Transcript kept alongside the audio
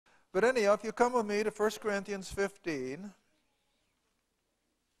But anyhow, if you come with me to 1 Corinthians 15,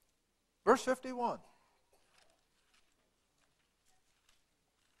 verse 51.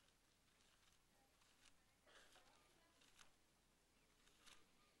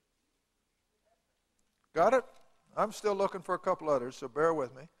 Got it? I'm still looking for a couple others, so bear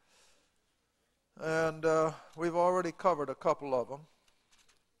with me. And we've already covered a couple of them.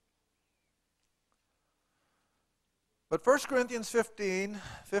 But 1 Corinthians 15,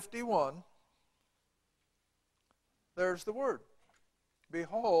 51, there's the word.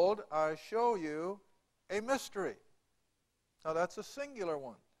 Behold, I show you a mystery. Now that's a singular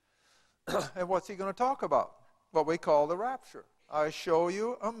one. And what's he going to talk about? What we call the rapture. I show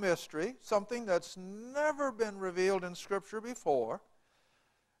you a mystery, something that's never been revealed in Scripture before,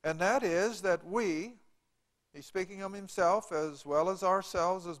 and that is that we, he's speaking of himself as well as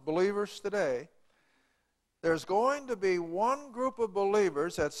ourselves as believers today, there's going to be one group of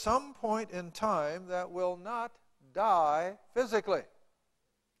believers at some point in time that will not die physically.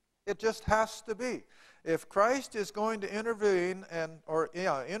 It just has to be. If Christ is going to intervene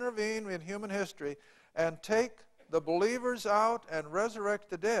in human history and take the believers out and resurrect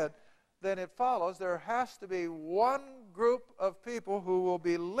the dead, then it follows there has to be one group of people who will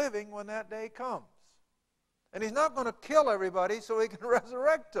be living when that day comes. And he's not going to kill everybody so he can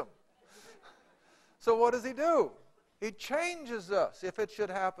resurrect them. So what does he do? He changes us if it should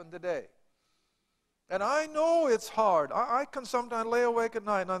happen today. And I know it's hard. I can sometimes lay awake at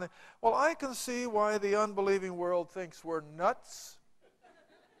night and I think, well, I can see why the unbelieving world thinks we're nuts.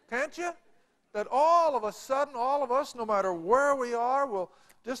 Can't you? That all of a sudden, all of us, no matter where we are, will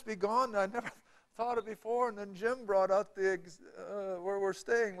just be gone. I never thought it before, and then Jim brought out where we're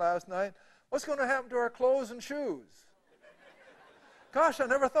staying last night. What's going to happen to our clothes and shoes? Gosh, I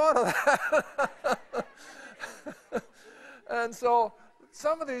never thought of that. And so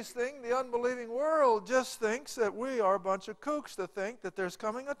some of these things, the unbelieving world just thinks that we are a bunch of kooks to think that there's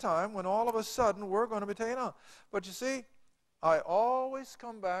coming a time when all of a sudden we're going to be taken out. But you see, I always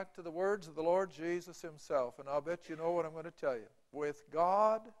come back to the words of the Lord Jesus himself, and I'll bet you know what I'm going to tell you. With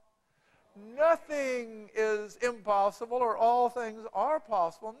God, nothing is impossible, or all things are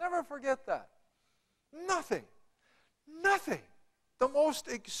possible. Never forget that. Nothing. Nothing. The most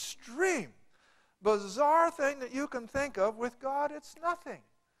extreme, bizarre thing that you can think of, with God, it's nothing.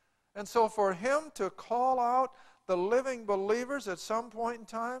 And so for him to call out the living believers at some point in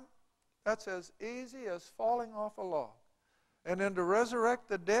time, that's as easy as falling off a log. And then to resurrect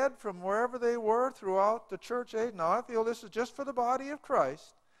the dead from wherever they were throughout the church age. Now, I feel this is just for the body of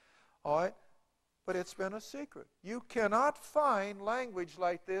Christ. All right? But it's been a secret. You cannot find language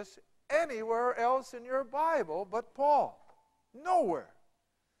like this anywhere else in your Bible but Paul. Nowhere.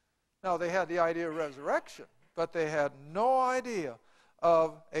 Now, they had the idea of resurrection, but they had no idea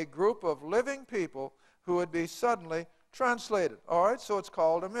of a group of living people who would be suddenly translated. All right, so it's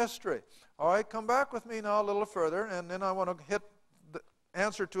called a mystery. All right, come back with me now a little further, and then I want to hit the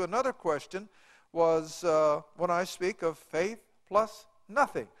answer to another question, was when I speak of faith plus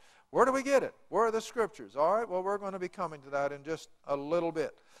nothing. Where do we get it? Where are the scriptures? All right, well, we're going to be coming to that in just a little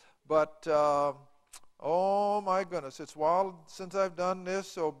bit. But, oh my goodness, it's a while since I've done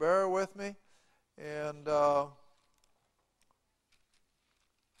this, so bear with me. And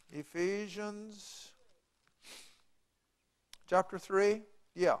Ephesians chapter 3.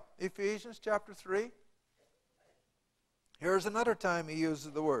 Yeah, Ephesians chapter 3. Here's another time he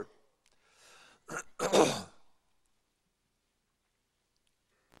uses the word.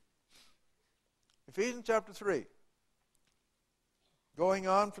 Ephesians chapter 3. Going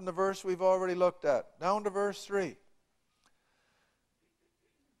on from the verse we've already looked at, down to verse 3.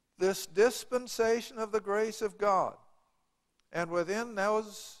 This dispensation of the grace of God, and within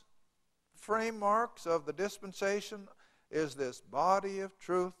those frame marks of the dispensation is this body of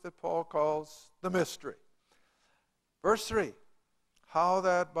truth that Paul calls the mystery. Verse 3, how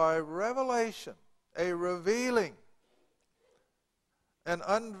that by revelation, a revealing, an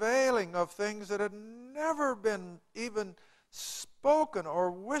unveiling of things that had never been even spoken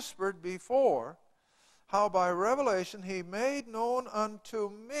or whispered before, how by revelation he made known unto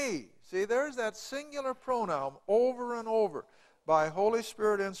me. See, there's that singular pronoun over and over by Holy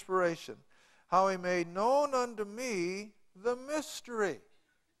Spirit inspiration. How he made known unto me the mystery,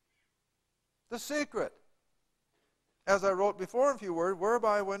 the secret. As I wrote before in a few words,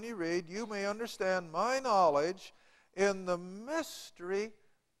 whereby when you read, you may understand my knowledge in the mystery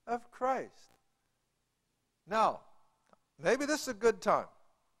of Christ. Now, maybe this is a good time.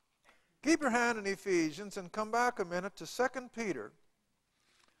 Keep your hand in Ephesians and come back a minute to 2 Peter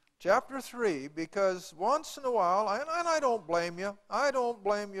chapter 3, because once in a while, and I don't blame you. I don't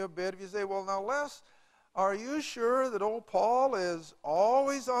blame you a bit if you say, well, now, Les, are you sure that old Paul is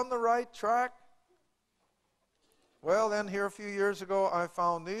always on the right track? Well, then here a few years ago, I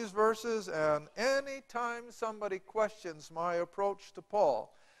found these verses, and any time somebody questions my approach to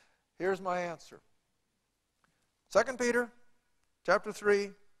Paul, here's my answer. 2 Peter chapter 3,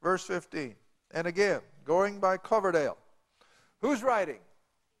 verse 15. And again, going by Coverdale. Who's writing?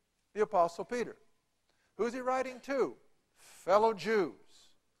 The Apostle Peter. Who's he writing to? Fellow Jews.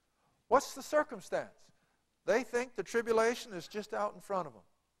 What's the circumstance? They think the tribulation is just out in front of them.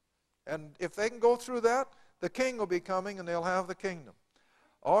 And if they can go through that, the king will be coming and they'll have the kingdom.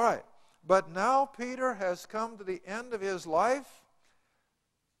 All right. But now Peter has come to the end of his life.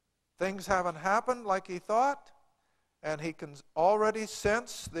 Things haven't happened like he thought. And he can already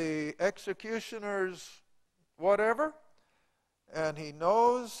sense the executioner's whatever. And he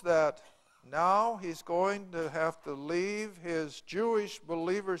knows that now he's going to have to leave his Jewish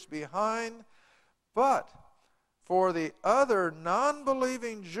believers behind. But for the other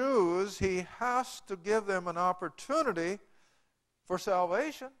non-believing Jews, he has to give them an opportunity for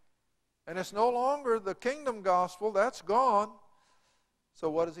salvation. And it's no longer the kingdom gospel. That's gone. So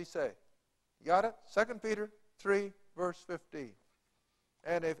what does he say? You got it? 2 Peter 3, verse 15.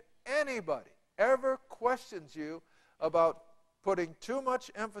 And if anybody ever questions you about putting too much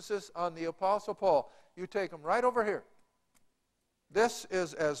emphasis on the Apostle Paul, you take them right over here. This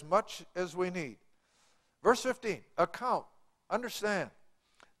is as much as we need. Verse 15, account, understand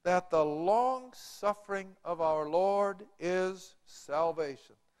that the long suffering of our Lord is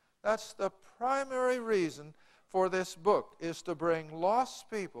salvation. That's the primary reason for this book, is to bring lost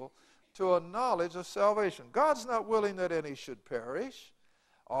people to a knowledge of salvation. God's not willing that any should perish.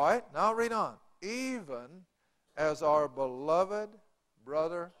 All right, now read on. Even as our beloved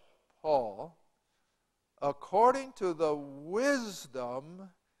brother Paul, according to the wisdom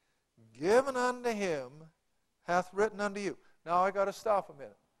given unto him, hath written unto you. Now I got to stop a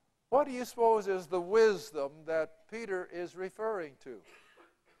minute. What do you suppose is the wisdom that Peter is referring to?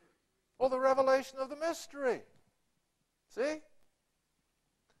 Well, the revelation of the mystery. See?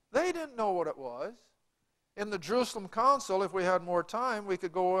 They didn't know what it was. In the Jerusalem Council, if we had more time, we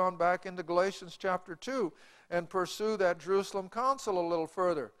could go on back into Galatians chapter 2 and pursue that Jerusalem Council a little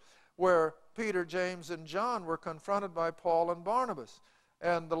further, where Peter, James, and John were confronted by Paul and Barnabas.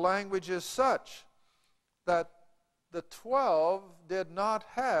 And the language is such that the 12 did not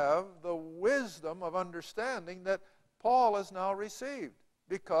have the wisdom of understanding that Paul has now received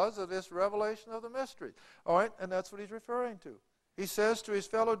because of this revelation of the mystery. All right, and that's what he's referring to. He says to his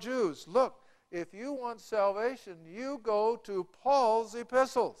fellow Jews, look, if you want salvation, you go to Paul's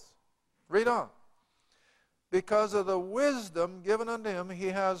epistles. Read on. Because of the wisdom given unto him, he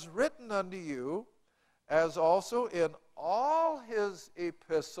has written unto you, as also in all his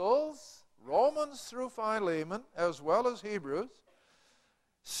epistles, Romans through Philemon, as well as Hebrews,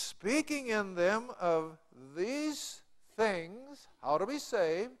 speaking in them of these things, how to be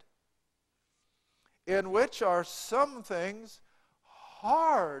saved, in which are some things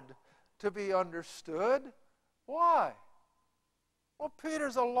hard to be understood. Why? Well,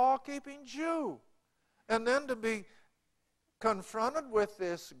 Peter's a law-keeping Jew. And then to be confronted with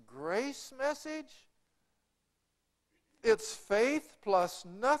this grace message, it's faith plus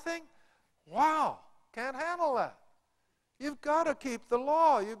nothing. Wow, can't handle that. You've got to keep the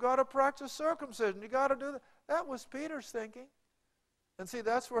law. You've got to practice circumcision. You've got to do that. That was Peter's thinking. And see,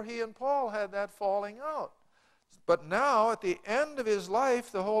 that's where he and Paul had that falling out. But now, at the end of his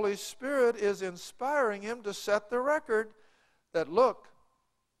life, the Holy Spirit is inspiring him to set the record that, look,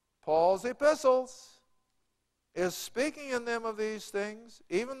 Paul's epistles is speaking in them of these things,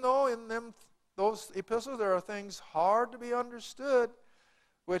 even though in them, those epistles, there are things hard to be understood,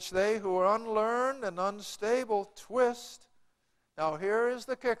 which they who are unlearned and unstable twist. Now here is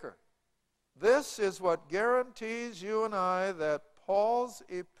the kicker. This is what guarantees you and I that Paul's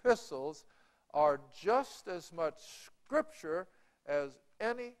epistles are just as much Scripture as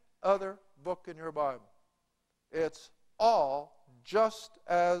any other book in your Bible. It's all just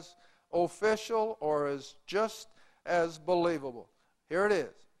as official or as just as believable. Here it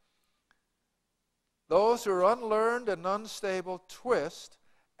is. Those who are unlearned and unstable twist,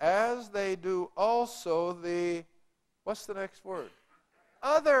 as they do also the, what's the next word?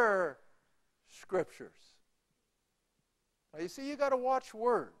 Other Scriptures. Now you see, you got to watch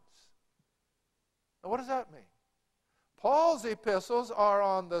words. Now what does that mean? Paul's epistles are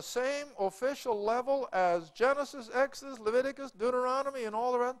on the same official level as Genesis, Exodus, Leviticus, Deuteronomy, and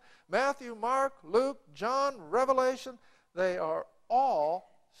all the rest. Matthew, Mark, Luke, John, Revelation. They are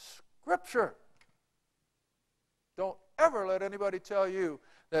all Scripture. Don't ever let anybody tell you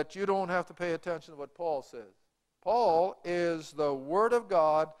that you don't have to pay attention to what Paul says. Paul is the Word of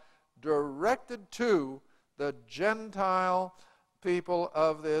God directed to the Gentile people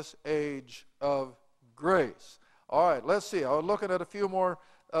of this age of grace. All right, let's see. I was looking at a few more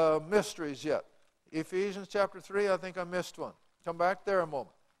mysteries yet. Ephesians chapter 3, I think I missed one. Come back there a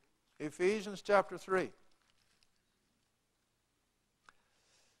moment. Ephesians chapter 3.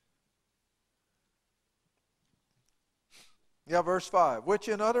 Yeah, verse 5. Which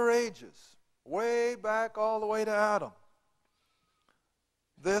in other ages, way back all the way to Adam,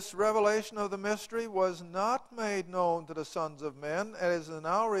 this revelation of the mystery was not made known to the sons of men, as is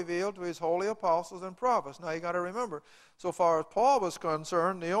now revealed to his holy apostles and prophets. Now you got to remember, so far as Paul was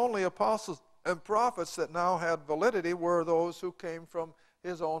concerned, the only apostles and prophets that now had validity were those who came from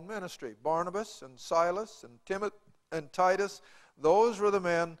his own ministry. Barnabas and Silas and Timothy and Titus, those were the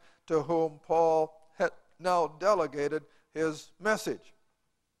men to whom Paul had now delegated his message.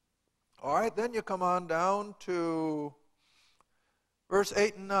 All right, then you come on down to verse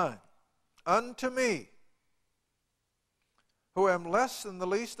 8 and 9. Unto me, who am less than the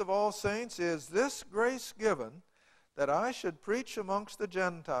least of all saints, is this grace given, that I should preach amongst the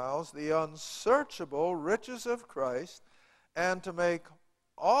Gentiles the unsearchable riches of Christ, and to make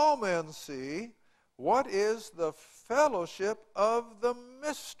all men see what is the fellowship of the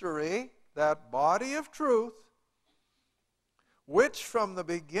mystery, that body of truth, which from the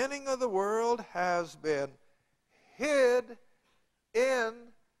beginning of the world has been hid in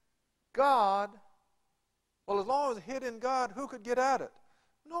God. Well, as long as it's hid in God, who could get at it?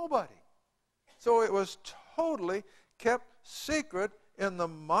 Nobody. So it was totally kept secret in the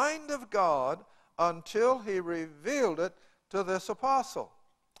mind of God until he revealed it to this apostle.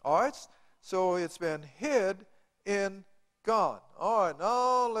 All right? So it's been hid in God. All right,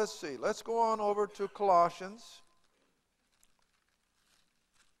 now let's see. Let's go on over to Colossians.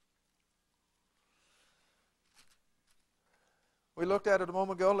 We looked at it a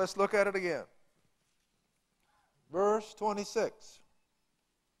moment ago. Let's look at it again. Verse 26.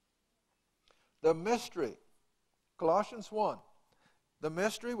 The mystery, Colossians 1. The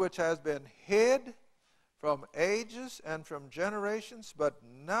mystery which has been hid from ages and from generations, but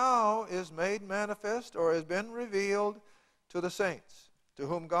now is made manifest, or has been revealed to the saints, to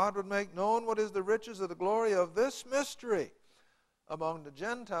whom God would make known what is the riches of the glory of this mystery among the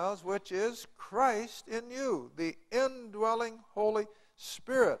Gentiles, which is Christ in you, the indwelling Holy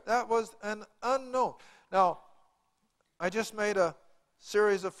Spirit. That was an unknown. Now, I just made a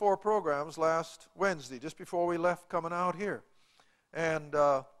series of 4 programs last Wednesday, just before we left coming out here. And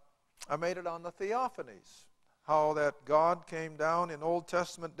I made it on the theophanies, how that God came down in Old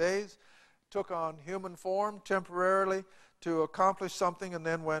Testament days, took on human form temporarily to accomplish something, and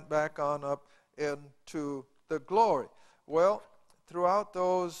then went back on up into the glory. Well, throughout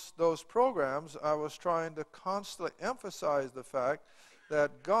those programs, I was trying to constantly emphasize the fact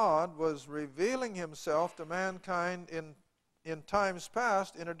that God was revealing himself to mankind in times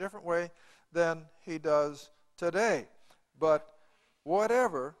past in a different way than he does today. But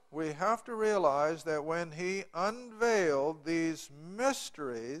whatever, we have to realize that when he unveiled these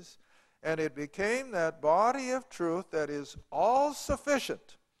mysteries, and it became that body of truth that is all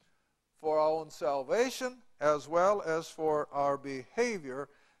sufficient for our own salvation as well as for our behavior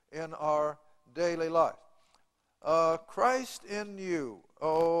in our daily life. Christ in you.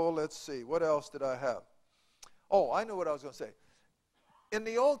 Oh, let's see. What else did I have? Oh, I knew what I was going to say. In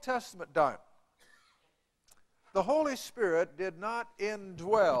the Old Testament time, the Holy Spirit did not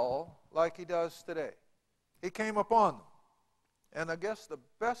indwell like he does today. He came upon them. And I guess the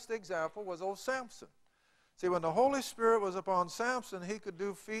best example was old Samson. See, when the Holy Spirit was upon Samson, he could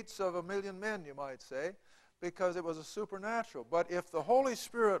do feats of 1,000,000 men, you might say, because it was a supernatural. But if the Holy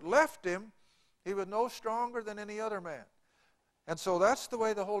Spirit left him, he was no stronger than any other man. And so that's the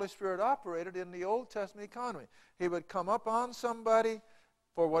way the Holy Spirit operated in the Old Testament economy. He would come up on somebody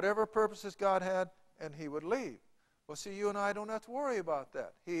for whatever purposes God had, and he would leave. Well, see, you and I don't have to worry about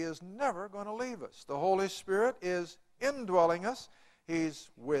that. He is never going to leave us. The Holy Spirit is indwelling us. He's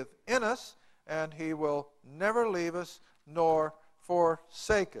within us, and he will never leave us nor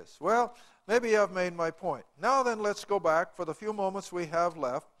forsake us. Well, maybe I've made my point. Now then, let's go back for the few moments we have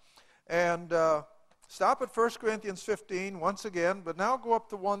left and stop at 1 Corinthians 15 once again, but now go up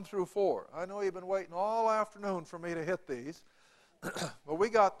to 1 through 4. I know you've been waiting all afternoon for me to hit these, but we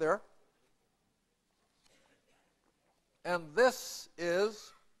got there. And this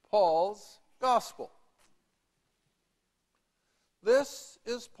is Paul's gospel. This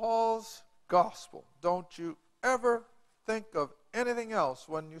is Paul's gospel. Don't you ever think of anything else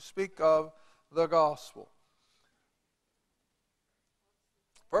when you speak of the gospel.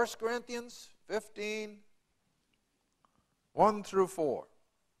 1 Corinthians 15, 1 through 4.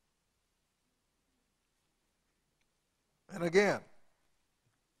 And again,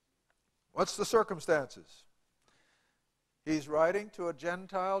 what's the circumstances? He's writing to a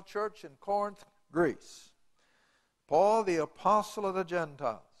Gentile church in Corinth, Greece. Paul, the apostle of the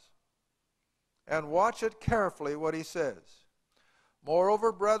Gentiles. And watch it carefully what he says.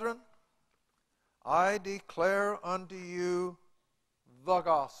 Moreover, brethren, I declare unto you the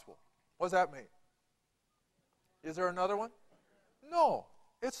gospel. What does that mean? Is there another one? No.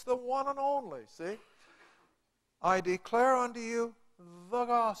 It's the one and only, see? I declare unto you the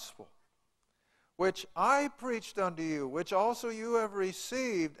gospel, which I preached unto you, which also you have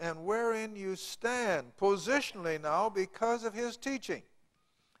received, and wherein you stand, positionally now, because of his teaching,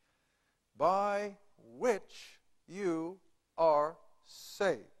 by which you are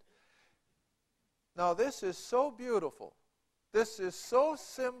saved. Now this is so beautiful. This is so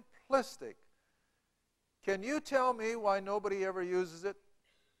simplistic. Can you tell me why nobody ever uses it?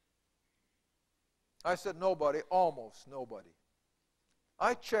 I said nobody, almost nobody.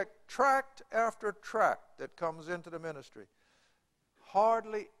 I checked tract after tract that comes into the ministry.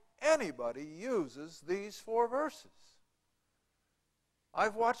 Hardly anybody uses these 4 verses.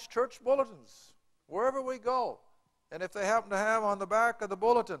 I've watched church bulletins wherever we go. And if they happen to have on the back of the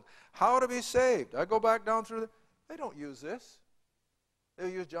bulletin, how to be saved, I go back down through they don't use this.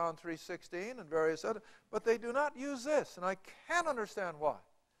 They use John 3:16 and various other, but they do not use this. And I can't understand why.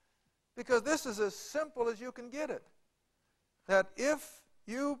 Because this is as simple as you can get it. That if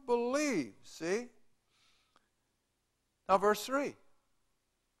you believe, see? Now verse 3.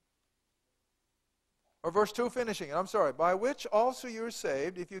 Or verse 2 finishing it, I'm sorry. By which also you are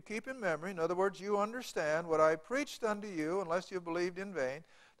saved, if you keep in memory. In other words, you understand what I preached unto you, unless you believed in vain.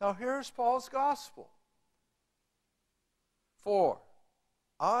 Now here's Paul's gospel. 4.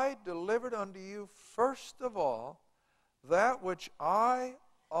 I delivered unto you first of all that which I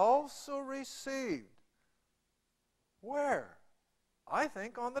also received. Where? I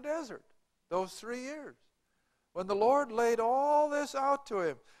think on the desert, those 3 years. When the Lord laid all this out to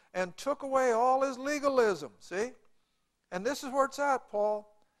him and took away all his legalism, see? And this is where it's at,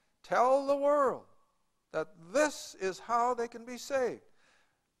 Paul. Tell the world that this is how they can be saved.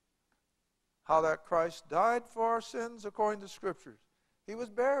 How that Christ died for our sins according to the Scriptures. He was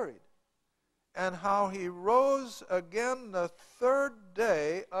buried. And how he rose again the 3rd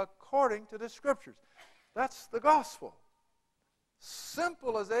day according to the Scriptures. That's the gospel.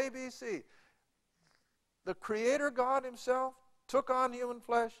 Simple as ABC. The Creator God himself took on human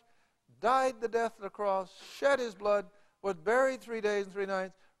flesh, died the death of the cross, shed his blood, was buried 3 days and 3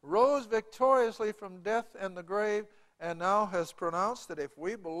 nights, rose victoriously from death and the grave, and now has pronounced that if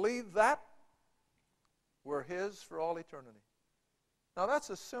we believe that, we're his for all eternity. Now that's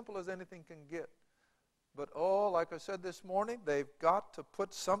as simple as anything can get. But oh, like I said this morning, they've got to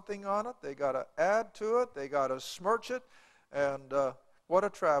put something on it. They've got to add to it. They've got to smirch it. And what a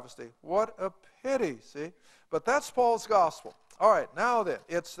travesty. What a pity, see? But that's Paul's gospel. All right, now then,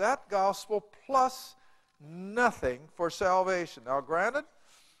 it's that gospel plus nothing for salvation. Now granted,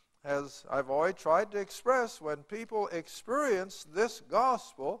 as I've always tried to express, when people experience this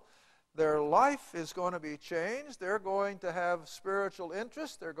gospel, their life is going to be changed. They're going to have spiritual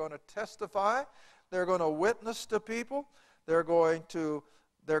interest. They're going to testify. They're going to witness to people. They're going to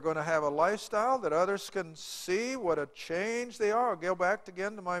have a lifestyle that others can see what a change they are. I'll go back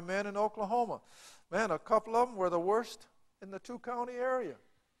again to my men in Oklahoma. Man, a couple of them were the worst in the 2-county area.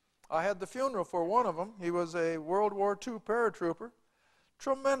 I had the funeral for one of them. He was a World War II paratrooper.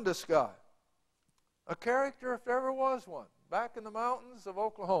 Tremendous guy. A character if there ever was one, back in the mountains of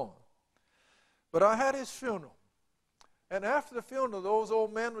Oklahoma. But I had his funeral. And after the funeral, those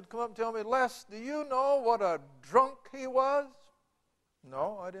old men would come up and tell me, Les, do you know what a drunk he was?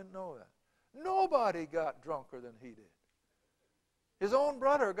 No, I didn't know that. Nobody got drunker than he did. His own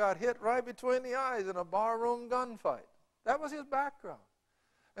brother got hit right between the eyes in a barroom gunfight. That was his background.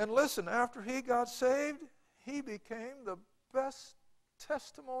 And listen, after he got saved, he became the best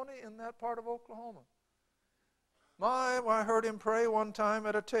testimony in that part of Oklahoma. I heard him pray one time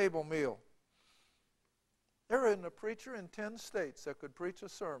at a table meal. There isn't a preacher in 10 states that could preach a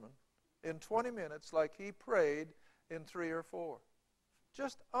sermon in 20 minutes like he prayed in 3 or 4.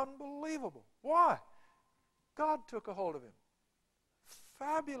 Just unbelievable. Why? God took a hold of him.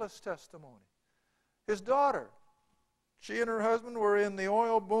 Fabulous testimony. His daughter, she and her husband were in the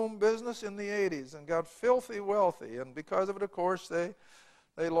oil boom business in the 80s and got filthy wealthy. And because of it, of course, they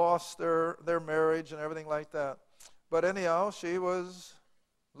lost their marriage and everything like that. But anyhow, she was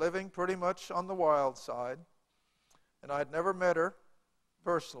living pretty much on the wild side. And I'd never met her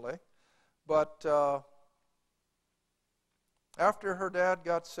personally. But after her dad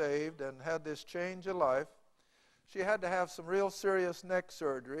got saved and had this change of life, she had to have some real serious neck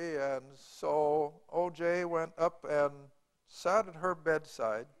surgery. And so O.J. went up and sat at her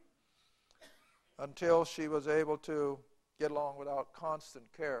bedside until she was able to get along without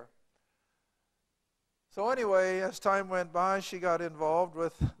constant care. So anyway, as time went by, she got involved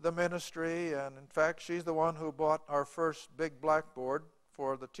with the ministry, and in fact, she's the one who bought our first big blackboard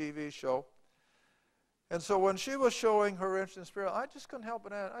for the TV show. And so when she was showing her interest in spirit, I just couldn't help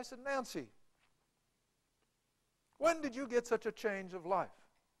but ask. I said, Nancy, when did you get such a change of life?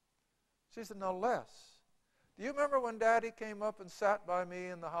 She said, no less. Do you remember when Daddy came up and sat by me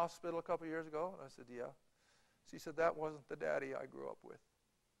in the hospital a couple years ago? And I said, yeah. She said, that wasn't the Daddy I grew up with.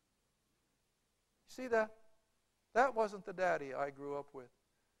 See that? That wasn't the Daddy I grew up with.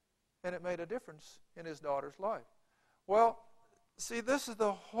 And it made a difference in his daughter's life. Well, see, this is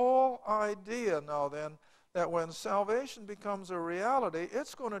the whole idea now then, that when salvation becomes a reality,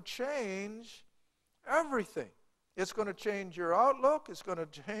 it's going to change everything. It's going to change your outlook. It's going to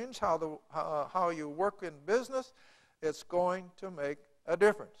change how you work in business. It's going to make a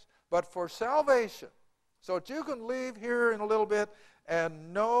difference. But for salvation, so that you can leave here in a little bit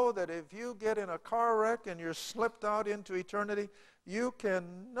and know that if you get in a car wreck and you're slipped out into eternity, you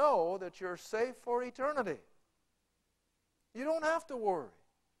can know that you're safe for eternity. You don't have to worry,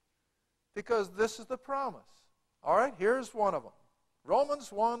 because this is the promise. All right, here's one of them. Romans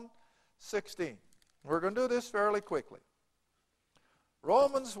 1:16. We're going to do this fairly quickly.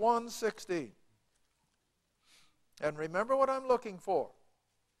 Romans 1:16. And remember what I'm looking for.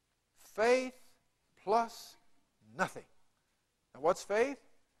 Faith plus nothing. And what's faith?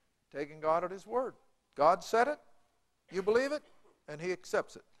 Taking God at His word. God said it, you believe it, and He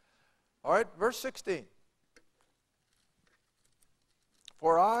accepts it. All right, verse 16.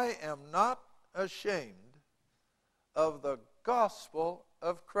 For I am not ashamed of the gospel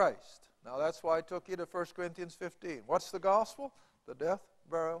of Christ. Now that's why I took you to 1 Corinthians 15. What's the gospel? The death,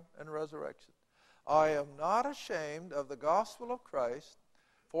 burial, and resurrection. I am not ashamed of the gospel of Christ,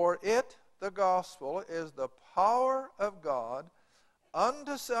 for it, the gospel, is the power of God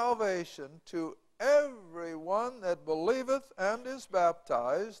unto salvation to everyone that believeth and is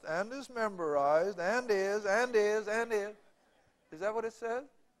baptized and is memorized and is. Is that what it says?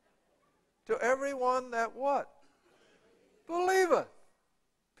 To everyone that what? Believeth.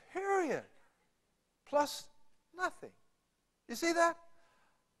 Period. Plus nothing. You see that?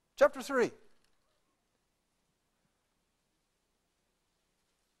 Chapter 3.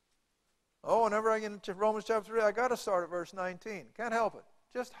 Oh, whenever I get into Romans chapter 3, I got to start at verse 19. Can't help it.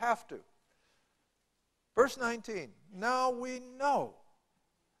 Just have to. Verse 19. Now we know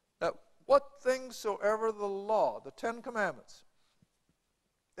that what things soever the law, the Ten Commandments,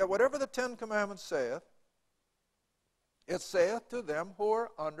 that whatever the Ten Commandments saith, it saith to them who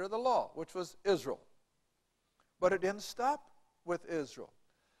are under the law, which was Israel. But it didn't stop with Israel.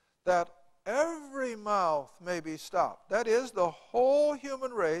 That every mouth may be stopped. That is, the whole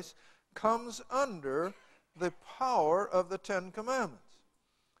human race comes under the power of the Ten Commandments.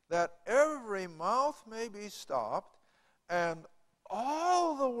 That every mouth may be stopped, and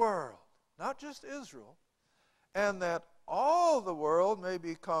all the world, not just Israel, and that all the world may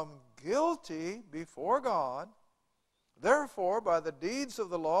become guilty before God. Therefore, by the deeds of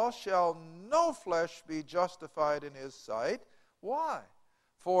the law shall no flesh be justified in His sight. Why?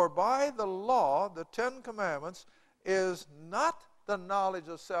 For by the law, the Ten Commandments, is not the knowledge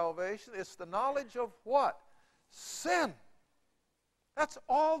of salvation. It's the knowledge of what? Sin. That's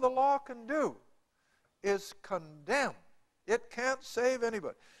all the law can do, is condemn. It can't save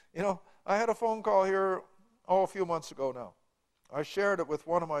anybody. You know, I had a phone call here, a few months ago now. I shared it with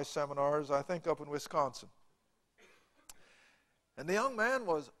one of my seminars, I think up in Wisconsin. And the young man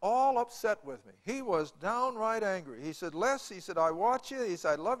was all upset with me. He was downright angry. He said, Les, he said, I watch you. He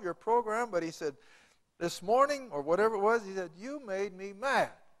said, I love your program, but he said, this morning, or whatever it was, he said, you made me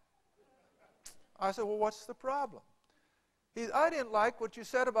mad. I said, well, what's the problem? I didn't like what you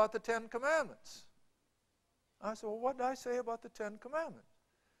said about the Ten Commandments. I said, well, what did I say about the Ten Commandments?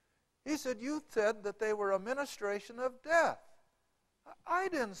 He said, you said that they were a ministration of death. I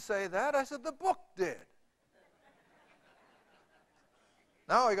didn't say that. I said, the book did.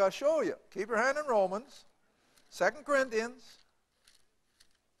 Now I got to show you. Keep your hand in Romans, 2 Corinthians,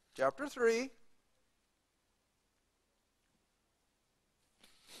 chapter 3.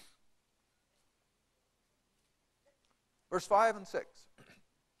 Verse 5 and 6.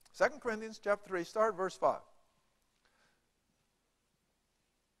 2 Corinthians chapter 3, start verse 5.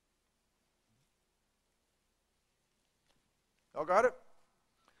 Y'all got it?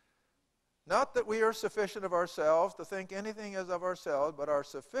 Not that we are sufficient of ourselves to think anything is of ourselves, but our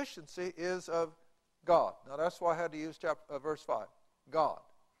sufficiency is of God. Now that's why I had to use verse 5. God.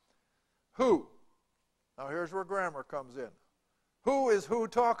 Who? Now here's where grammar comes in. Who is who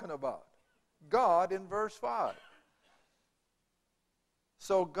talking about? God in verse 5.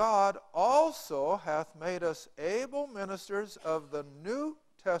 So God also hath made us able ministers of the New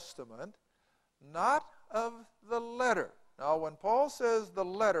Testament, not of the letter. Now when Paul says the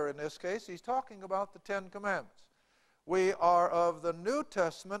letter in this case, he's talking about the Ten Commandments. We are of the New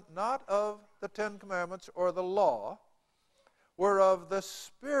Testament, not of the Ten Commandments or the law. We're of the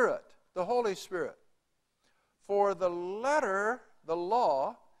Spirit, the Holy Spirit. For the letter, the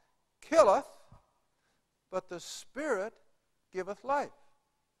law, killeth, but the Spirit giveth life.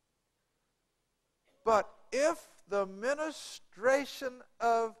 But if the ministration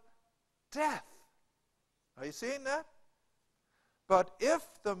of death, are you seeing that? But if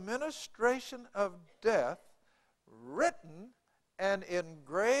the ministration of death, written and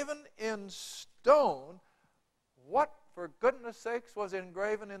engraven in stone, what, for goodness sakes, was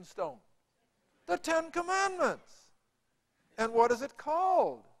engraven in stone? The Ten Commandments. And what is it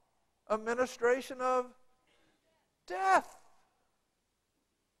called? A ministration of death.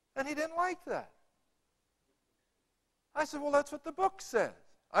 And he didn't like that. I said, well, that's what the book says.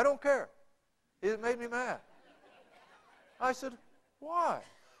 I don't care. It made me mad. I said, why?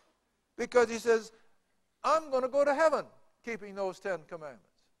 Because he says, I'm going to go to heaven keeping those Ten Commandments.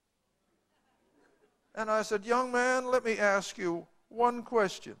 And I said, young man, let me ask you one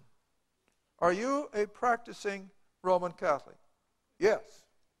question. Are you a practicing Roman Catholic? Yes.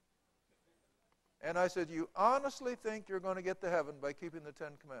 And I said, you honestly think you're going to get to heaven by keeping the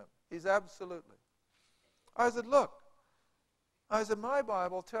Ten Commandments? He's absolutely. I said, look. I said, my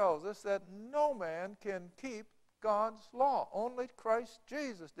Bible tells us that no man can keep God's law. Only Christ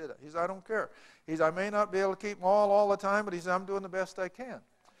Jesus did it. He said, I don't care. He said, I may not be able to keep them all the time, but he said, I'm doing the best I can.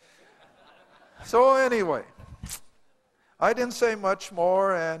 So anyway, I didn't say much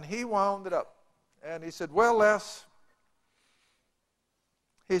more, and he wound it up. And he said, well, Les,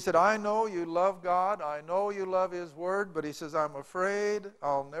 he said, I know you love God. I know you love His Word, but he says, I'm afraid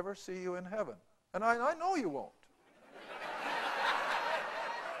I'll never see you in heaven. And I know you won't.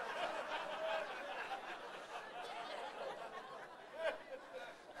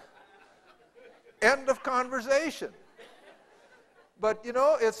 End of conversation. But, you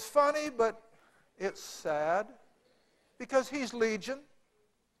know, it's funny, but it's sad because he's legion.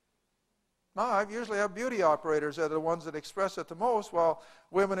 Now, I usually have beauty operators that are the ones that express it the most, while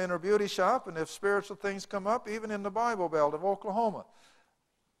women in her beauty shop, and if spiritual things come up, even in the Bible Belt of Oklahoma.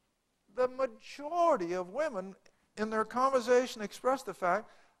 The majority of women in their conversation express the fact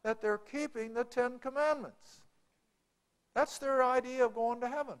that they're keeping the Ten Commandments. That's their idea of going to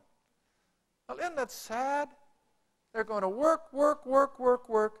heaven. Well, isn't that sad? They're going to work,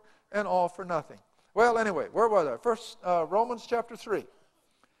 and all for nothing. Well, anyway, where was I? First, Romans chapter 3.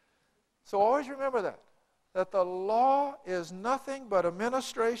 So always remember that the law is nothing but a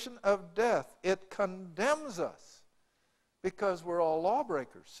ministration of death. It condemns us because we're all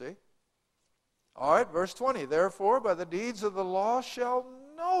lawbreakers, see? All right, verse 20. Therefore, by the deeds of the law shall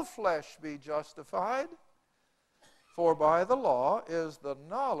no flesh be justified, for by the law is the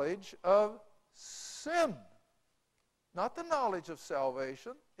knowledge of sin. Not the knowledge of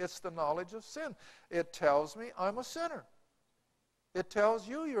salvation, it's the knowledge of sin. It tells me I'm a sinner. It tells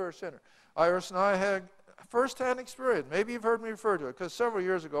you you're a sinner. Iris and I had first-hand experience. Maybe you've heard me refer to it, because several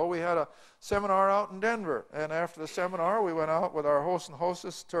years ago we had a seminar out in Denver. And after the seminar, we went out with our host and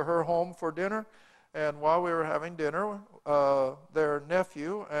hostess to her home for dinner. And while we were having dinner, their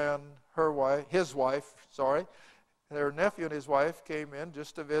nephew and his wife, their nephew and his wife came in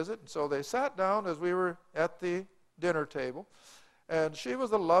just to visit. And so they sat down as we were at the dinner table. And she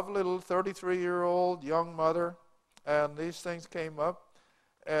was a lovely little 33-year-old young mother. And these things came up.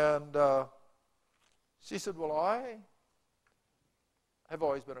 And she said, well, I have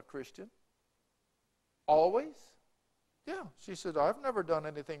always been a Christian. Always? Yeah. She said, I've never done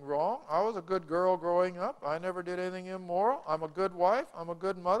anything wrong. I was a good girl growing up. I never did anything immoral. I'm a good wife. I'm a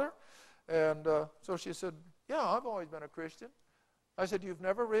good mother. And so she said, yeah, I've always been a Christian. I said, you've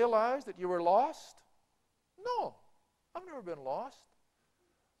never realized that you were lost? No, I've never been lost.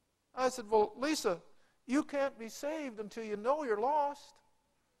 I said, well, Lisa, you can't be saved until you know you're lost.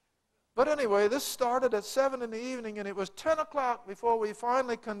 But anyway, this started at 7 in the evening, and it was 10 o'clock before we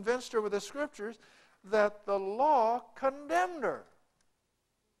finally convinced her with the Scriptures that the law condemned her.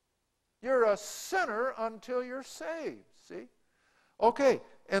 You're a sinner until you're saved, see? Okay,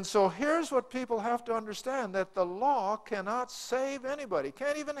 And so here's what people have to understand, that the law cannot save anybody,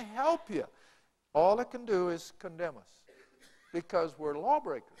 can't even help you. All it can do is condemn us because we're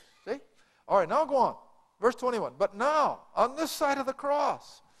lawbreakers. See? All right, now go on. Verse 21. But now, on this side of the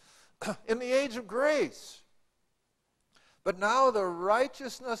cross, in the age of grace, but now the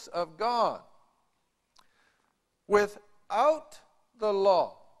righteousness of God without the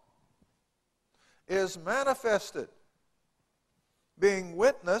law is manifested, being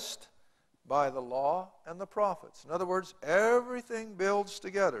witnessed by the law and the prophets. In other words, everything builds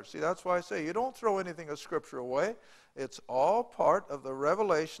together. See, that's why I say you don't throw anything of Scripture away. It's all part of the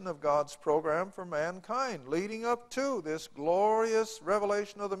revelation of God's program for mankind, leading up to this glorious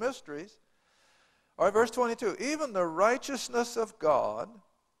revelation of the mysteries. All right, verse 22. Even the righteousness of God,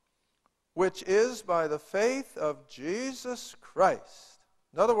 which is by the faith of Jesus Christ.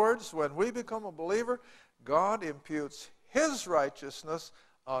 In other words, when we become a believer, God imputes His righteousness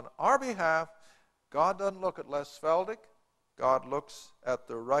on our behalf. God doesn't look at Les Feldick. God looks at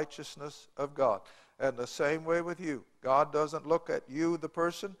the righteousness of God. And the same way with you. God doesn't look at you, the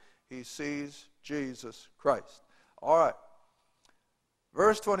person. He sees Jesus Christ. All right.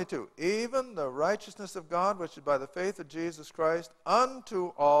 Verse 22. Even the righteousness of God, which is by the faith of Jesus Christ, unto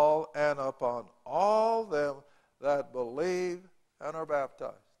all and upon all them that believe and are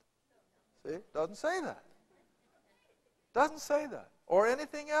baptized. See? Doesn't say that. Doesn't say that. Or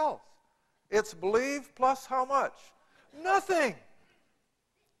anything else. It's believe plus how much? Nothing.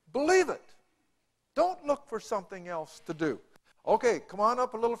 Believe it. Don't look for something else to do. Okay, come on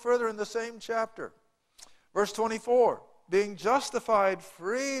up a little further in the same chapter. Verse 24. Being justified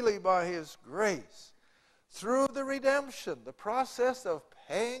freely by His grace through the redemption, the process of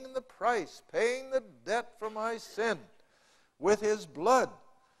paying the price, paying the debt for my sin with His blood,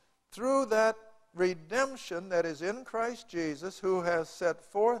 through that redemption that is in Christ Jesus, whom God has set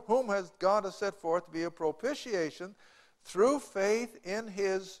forth to be a propitiation through faith in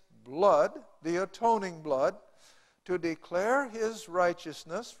His blood, the atoning blood, to declare His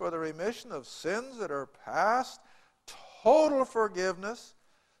righteousness for the remission of sins that are past, total forgiveness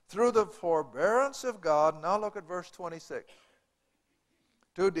through the forbearance of God. Now look at verse 26.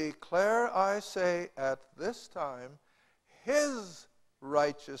 To declare, I say, at this time, His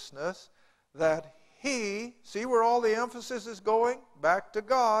righteousness, that He, see where all the emphasis is going? Back to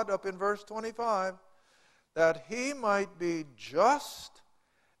God, up in verse 25. That He might be just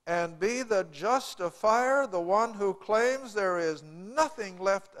and be the justifier, the one who claims there is nothing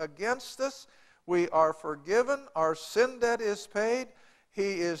left against us. We are forgiven. Our sin debt is paid.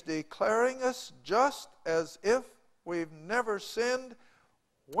 He is declaring us just as if we've never sinned.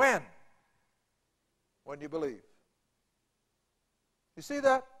 When? When you believe. You see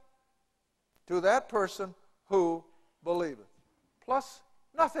that? To that person who believeth. Plus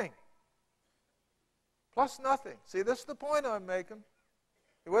nothing. Plus nothing. See, this is the point I'm making.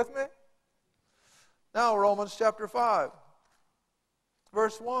 You with me? Now, Romans chapter 5,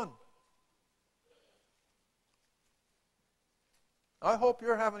 verse 1. I hope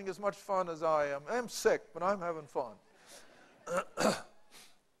you're having as much fun as I am. I'm sick, but I'm having fun.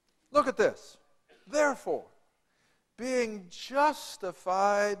 Look at this. Therefore, being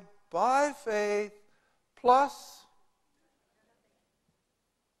justified by faith plus...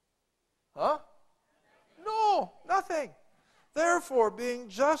 No, nothing. Therefore, being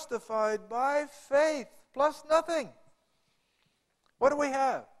justified by faith plus nothing. What do we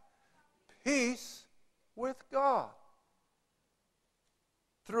have? Peace with God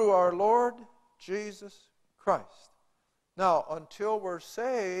through our Lord Jesus Christ. Now, until we're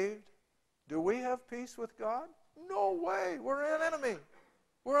saved, do we have peace with God? No way. We're an enemy.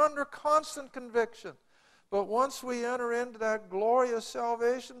 We're under constant conviction. But once we enter into that glorious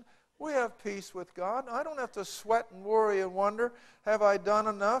salvation, we have peace with God. I don't have to sweat and worry and wonder, have I done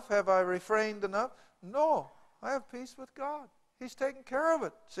enough? Have I refrained enough? No, I have peace with God. He's taken care of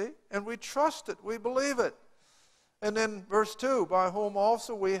it, see? And we trust it. We believe it. And then verse 2, by whom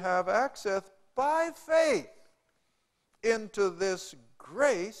also we have access by faith into this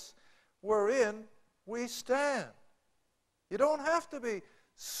grace wherein we stand. You don't have to be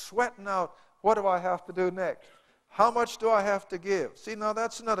sweating out, what do I have to do next? How much do I have to give? See, now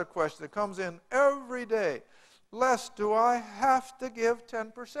that's another question that comes in every day. Les, do I have to give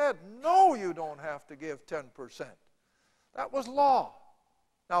 10%? No, you don't have to give 10%. That was law.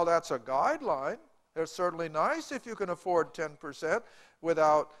 Now that's a guideline. It's certainly nice if you can afford 10%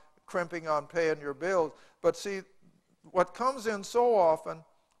 without crimping on paying your bills. But see, what comes in so often,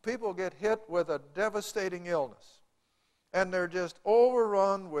 people get hit with a devastating illness. And they're just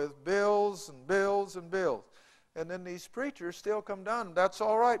overrun with bills and bills and bills. And then these preachers still come down. That's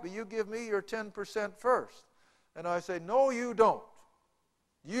all right, but you give me your 10% first. And I say, no, you don't.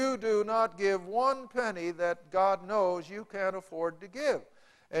 You do not give one penny that God knows you can't afford to give.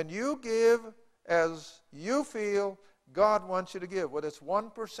 And you give as you feel God wants you to give. Whether it's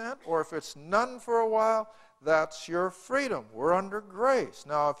 1% or if it's none for a while, that's your freedom. We're under grace.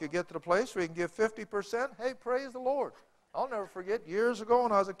 Now, if you get to the place where you can give 50%, hey, praise the Lord. I'll never forget, years ago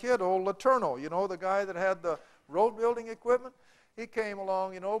when I was a kid, old Laterno, you know, the guy that had the road building equipment, he came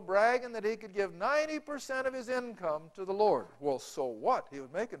along, you know, bragging that he could give 90% of his income to the Lord. Well, so what? He was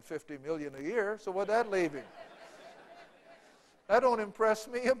making $50 million a year, so what'd that leave him? That don't impress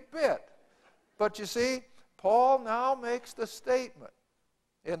me a bit. But you see, Paul now makes the statement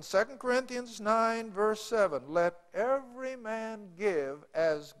in 2 Corinthians 9, verse 7, let every man give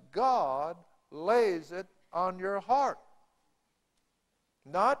as God lays it on your heart.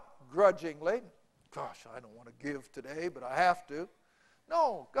 Not grudgingly. Gosh, I don't want to give today, but I have to.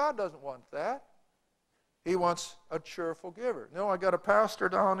 No, God doesn't want that. He wants a cheerful giver. You know, I got a pastor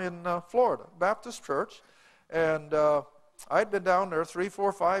down in Florida, Baptist church, and I'd been down there 3,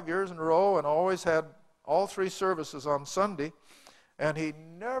 4, 5 years in a row and always had all 3 services on Sunday, and he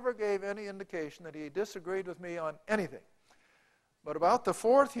never gave any indication that he disagreed with me on anything. But about the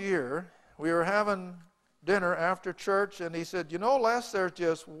 4th year, we were having dinner after church, and he said, you know, Les, there's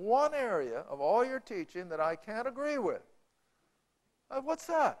just one area of all your teaching that I can't agree with. What's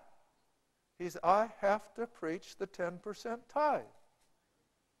that? He said, I have to preach the 10% tithe.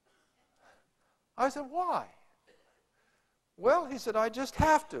 I said, why? Well, he said, I just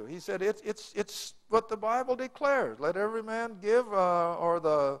have to. He said, it's what the Bible declares. Let every man give, or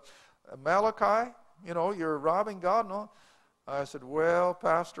the Malachi, you know, you're robbing God. No. I said, well,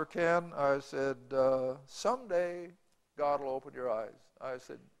 Pastor Ken, I said, someday God will open your eyes. I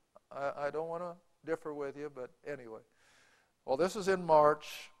said, I don't want to differ with you, but anyway. Well, this was in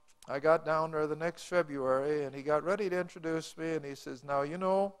March. I got down there the next February, and he got ready to introduce me, and he says, now, you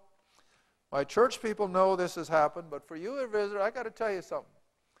know, my church people know this has happened, but for you, a visitor, I got to tell you something.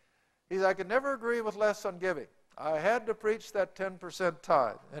 He said, I could never agree with Les on giving. I had to preach that 10%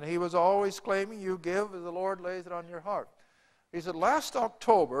 tithe, and he was always claiming you give as the Lord lays it on your heart. He said, last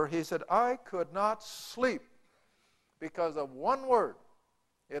October, he said, I could not sleep because of one word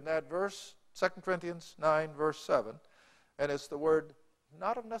in that verse, 2 Corinthians 9, verse 7, and it's the word,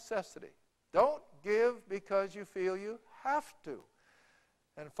 not of necessity. Don't give because you feel you have to.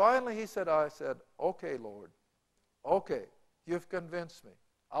 And finally he said, I said, okay, Lord, okay, you've convinced me.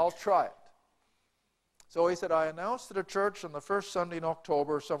 I'll try it. So he said, I announced to the church on the first Sunday in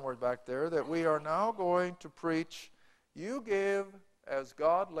October, somewhere back there, that we are now going to preach, you give as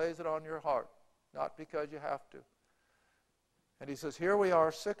God lays it on your heart, not because you have to. And he says, here we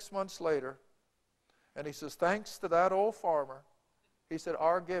are 6 months later, and he says, thanks to that old farmer, he said,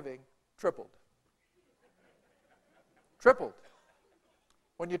 our giving tripled. Tripled.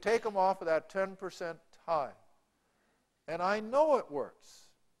 When you take them off of that 10% tithe. And I know it works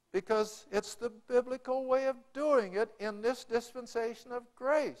because it's the biblical way of doing it in this dispensation of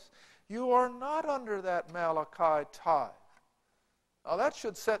grace. You are not under that Malachi tithe. Now that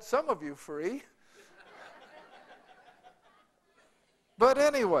should set some of you free. But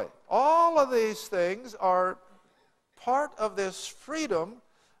anyway, all of these things are part of this freedom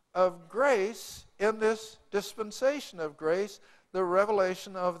of grace in this dispensation of grace, the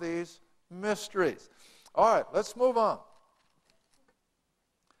revelation of these mysteries. All right, let's move on.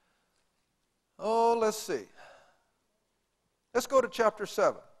 Oh, let's see. Let's go to chapter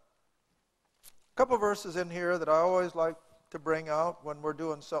 7. A couple verses in here that I always like to bring out when we're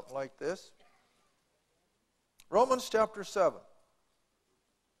doing something like this. Romans chapter 7.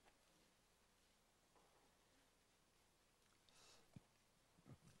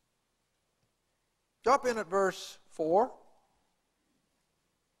 Jump in at verse 4.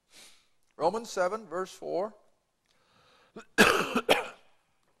 Romans 7, verse 4.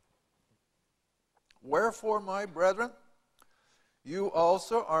 Wherefore, my brethren, you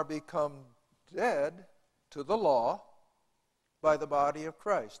also are become dead to the law by the body of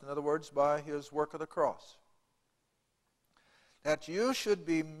Christ. In other words, by his work of the cross. That you should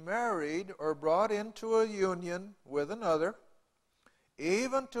be married or brought into a union with another,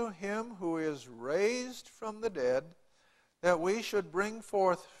 even to him who is raised from the dead, that we should bring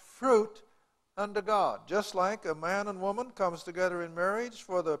forth fruit unto God. Just like a man and woman comes together in marriage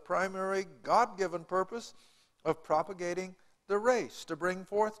for the primary God-given purpose of propagating the race, to bring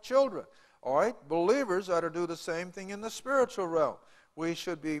forth children. All right, believers ought to do the same thing in the spiritual realm. We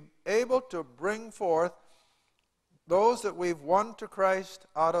should be able to bring forth those that we've won to Christ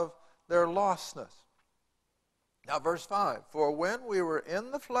out of their lostness. Now verse 5, for when we were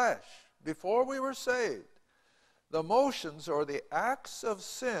in the flesh, before we were saved, the motions or the acts of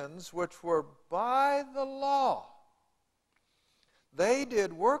sins which were by the law, they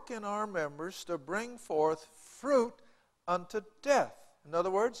did work in our members to bring forth fruit unto death. In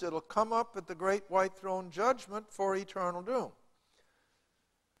other words, it'll come up at the great white throne judgment for eternal doom.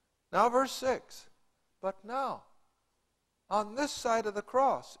 Now verse 6, but now, on this side of the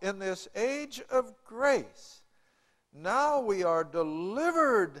cross, in this age of grace, now we are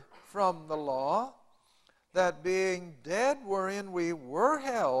delivered from the law, that being dead wherein we were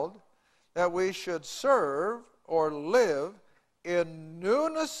held, that we should serve or live in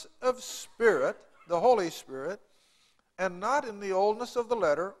newness of spirit, the Holy Spirit, and not in the oldness of the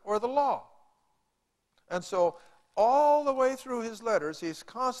letter or the law. And so all the way through his letters, he's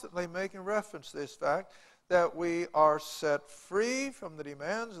constantly making reference to this fact that we are set free from the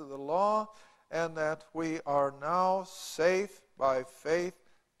demands of the law and that we are now safe by faith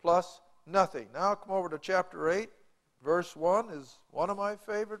plus nothing. Now come over to chapter 8. Verse 1 is one of my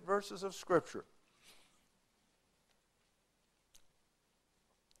favorite verses of Scripture.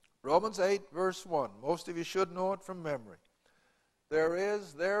 Romans 8, verse 1. Most of you should know it from memory. There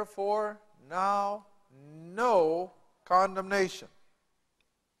is therefore now no condemnation.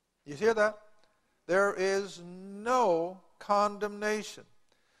 You hear that? There is no condemnation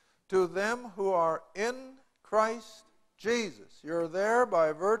to them who are in Christ Jesus. You're there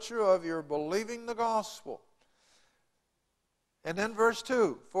by virtue of your believing the gospel. And then verse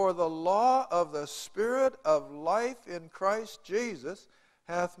 2, for the law of the Spirit of life in Christ Jesus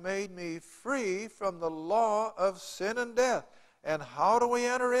hath made me free from the law of sin and death. And how do we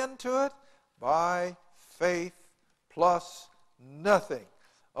enter into it? By faith plus nothing.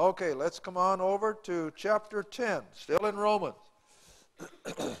 Okay, let's come on over to chapter 10, still in Romans.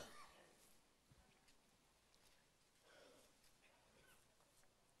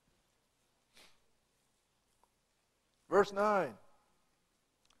 Verse 9.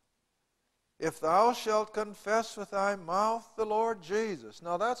 If thou shalt confess with thy mouth the Lord Jesus.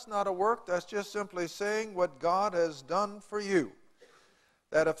 Now that's not a work, that's just simply saying what God has done for you.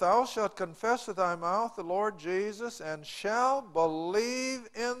 That if thou shalt confess with thy mouth the Lord Jesus, and shall believe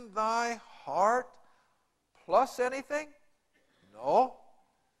in thy heart, plus anything? No.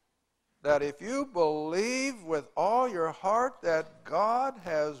 That if you believe with all your heart that God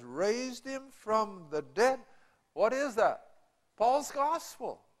has raised him from the dead, what is that? Paul's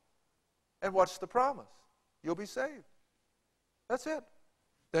gospel. And what's the promise? You'll be saved. That's it.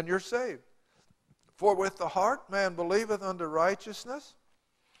 Then you're saved. For with the heart man believeth unto righteousness,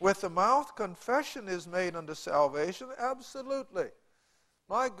 with the mouth confession is made unto salvation. Absolutely.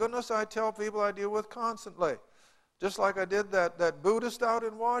 My goodness, I tell people I deal with constantly. Just like I did that Buddhist out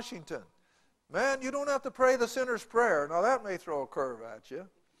in Washington. Man, you don't have to pray the sinner's prayer. Now that may throw a curve at you.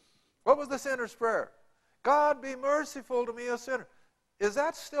 What was the sinner's prayer? God be merciful to me, a sinner. Is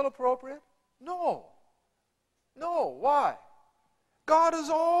that still appropriate? No. No. Why? God has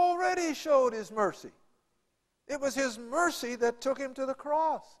already showed his mercy. It was his mercy that took him to the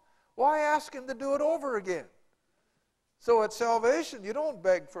cross. Why ask him to do it over again? So at salvation, you don't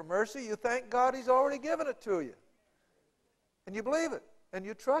beg for mercy. You thank God he's already given it to you. And you believe it. And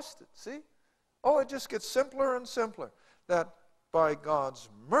you trust it. See? Oh, it just gets simpler and simpler. That by God's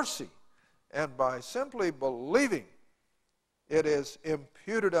mercy and by simply believing, it is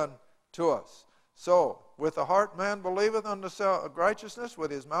imputed unto us. So, with the heart man believeth unto righteousness,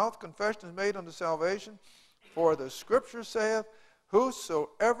 with his mouth confession is made unto salvation. For the Scripture saith,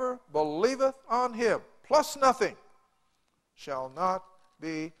 whosoever believeth on him, plus nothing, shall not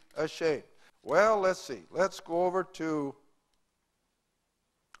be ashamed. Well, let's see. Let's go over to,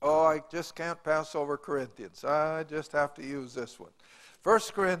 I just can't pass over Corinthians. I just have to use this one. 1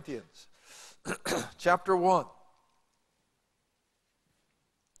 Corinthians, chapter 1.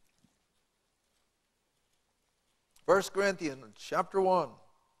 First Corinthians chapter 1,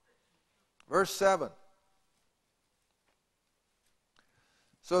 verse 7.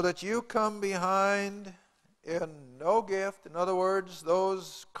 So that you come behind in no gift. In other words,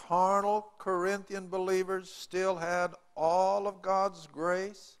 those carnal Corinthian believers still had all of God's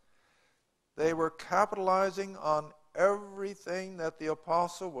grace. They were capitalizing on everything that the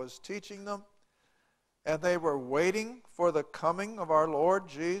apostle was teaching them. And they were waiting for the coming of our Lord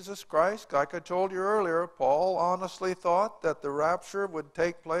Jesus Christ. Like I told you earlier, Paul honestly thought that the rapture would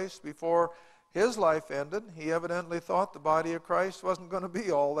take place before his life ended. He evidently thought the body of Christ wasn't going to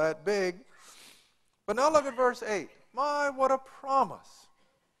be all that big. But now look at verse 8. My, what a promise.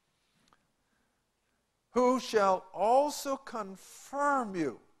 Who shall also confirm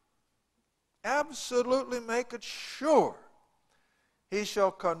you absolutely make it sure, he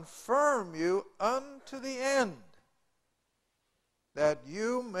shall confirm you unto the end, that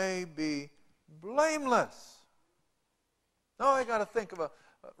you may be blameless. Now I got to think of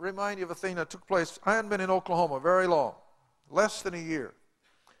remind you of a thing that took place. I hadn't been in Oklahoma very long, less than a year.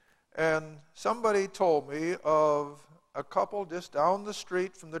 And somebody told me of a couple just down the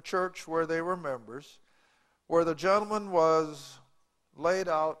street from the church where they were members, where the gentleman was laid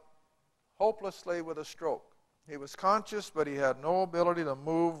out hopelessly with a stroke. He was conscious, but he had no ability to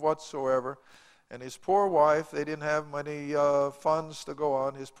move whatsoever. And his poor wife, they didn't have many funds to go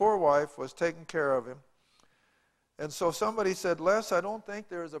on. His poor wife was taking care of him. And so somebody said, Les, I don't think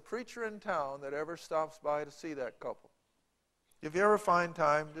there's a preacher in town that ever stops by to see that couple. If you ever find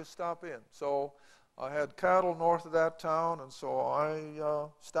time, just stop in. So I had cattle north of that town, and so I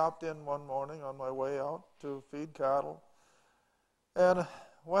stopped in one morning on my way out to feed cattle. And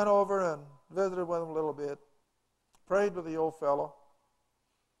went over and visited with him a little bit, prayed with the old fellow.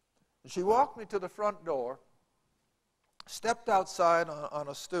 And she walked me to the front door, stepped outside on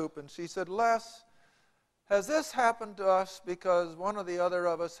a stoop, and she said, Les, has this happened to us because one or the other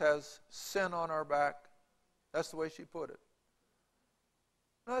of us has sin on our back? That's the way she put it.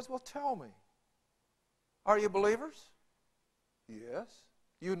 And I said, well, tell me. Are you believers? Yes.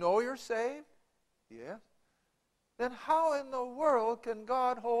 You know you're saved? Yes. Then how in the world can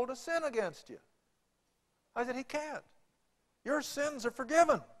God hold a sin against you? I said, he can't. Your sins are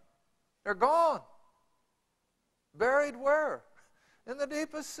forgiven. They're gone. Buried where? In the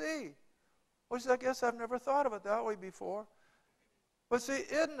deepest sea. Which I guess I've never thought of it that way before. But see,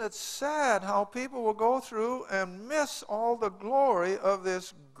 isn't it sad how people will go through and miss all the glory of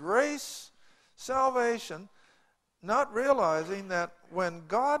this grace salvation, not realizing that when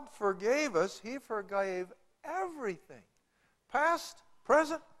God forgave us, he forgave everything. Past,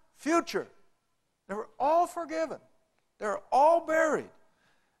 present, future. They were all forgiven. They're all buried.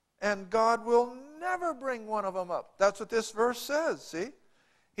 And God will never bring one of them up. That's what this verse says, see?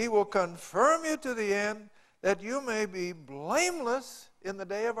 He will confirm you to the end, that you may be blameless in the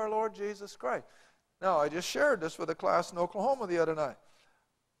day of our Lord Jesus Christ. Now, I just shared this with a class in Oklahoma the other night.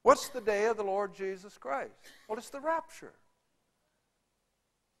 What's the day of the Lord Jesus Christ? Well, it's the rapture.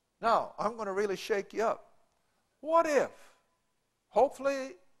 Now, I'm going to really shake you up. What if?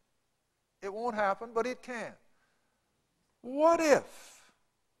 Hopefully, it won't happen, but it can. What if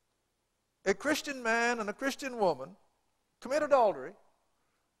a Christian man and a Christian woman commit adultery,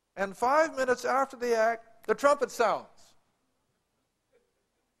 and 5 minutes after the act, the trumpet sounds?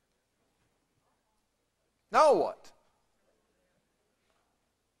 Now what?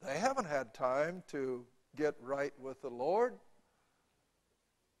 They haven't had time to get right with the Lord.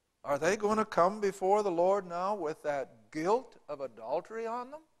 Are they going to come before the Lord now with that guilt of adultery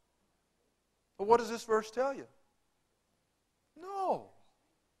on them? But what does this verse tell you? No.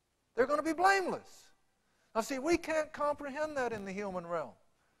 They're going to be blameless. Now see, we can't comprehend that in the human realm.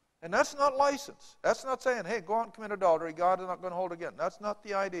 And that's not license. That's not saying, hey, go out and commit adultery. God is not going to hold it again. That's not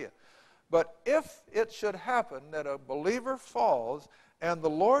the idea. But if it should happen that a believer falls and the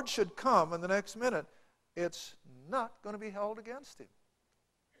Lord should come in the next minute, it's not going to be held against him.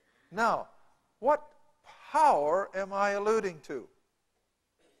 Now, what power am I alluding to?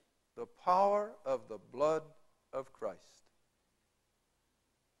 The power of the blood of Christ.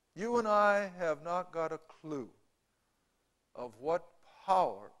 You and I have not got a clue of what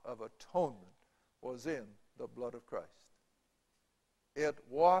power of atonement was in the blood of Christ. It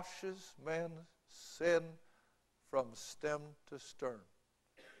washes man's sin from stem to stern.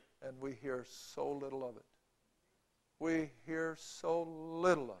 And we hear so little of it. We hear so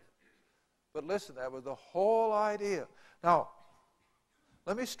little of it. But listen, that was the whole idea. Now,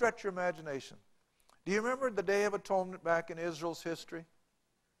 let me stretch your imagination. Do you remember the Day of Atonement back in Israel's history?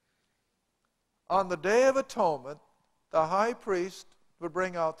 On the Day of Atonement, the high priest would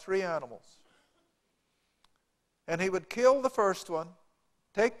bring out 3 animals. And he would kill the first one,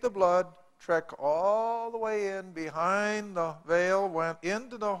 take the blood, trek all the way in behind the veil, went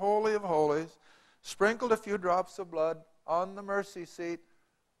into the Holy of Holies, sprinkled a few drops of blood on the mercy seat.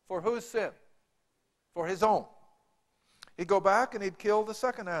 For whose sin? For his own. He'd go back and he'd kill the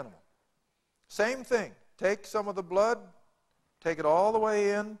second animal. Same thing. Take some of the blood, take it all the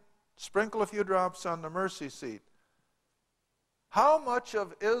way in, sprinkle a few drops on the mercy seat. How much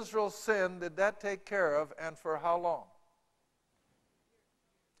of Israel's sin did that take care of, and for how long?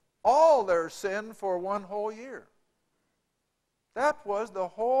 All their sin for 1 whole year. That was the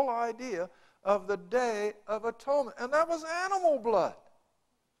whole idea of the Day of Atonement. And that was animal blood.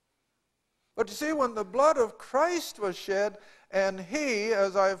 But you see, when the blood of Christ was shed, and he,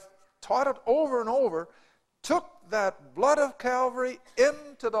 as I've taught it over and over, took that blood of Calvary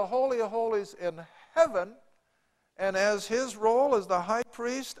into the Holy of Holies in heaven, and as his role as the high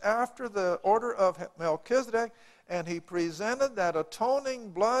priest after the order of Melchizedek, and he presented that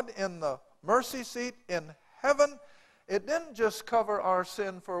atoning blood in the mercy seat in heaven, it didn't just cover our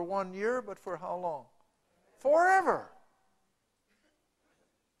sin for 1 year, but for how long? Forever.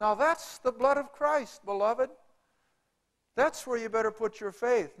 Now that's the blood of Christ, beloved. That's where you better put your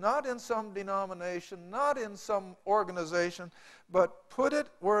faith, not in some denomination, not in some organization, but put it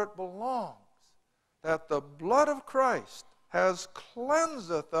where it belongs, that the blood of Christ has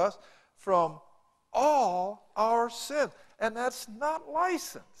cleanseth us from all our sin. And that's not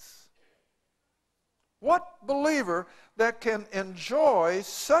license. What believer that can enjoy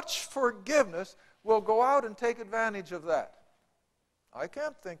such forgiveness will go out and take advantage of that? I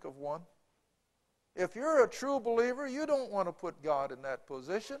can't think of one. If you're a true believer, you don't want to put God in that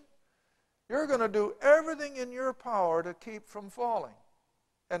position. You're going to do everything in your power to keep from falling.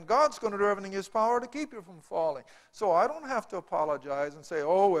 And God's going to do everything in His power to keep you from falling. So I don't have to apologize and say,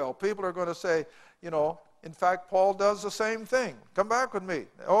 oh, well, people are going to say, you know, in fact, Paul does the same thing. Come back with me.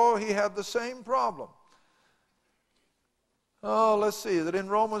 Oh, he had the same problem. Oh, let's see. Is it in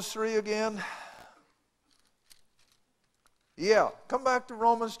Romans 3 again? Yeah, come back to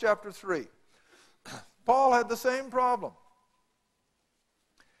Romans chapter 3. Paul had the same problem.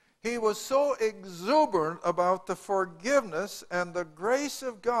 He was so exuberant about the forgiveness and the grace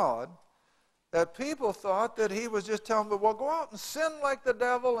of God that people thought that he was just telling them, well, go out and sin like the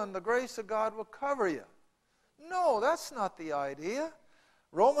devil and the grace of God will cover you. No, that's not the idea.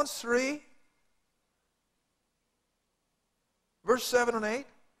 Romans 3, verse 7 and 8.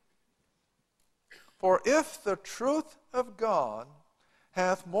 For if the truth of God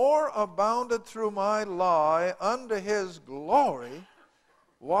hath more abounded through my lie unto His glory,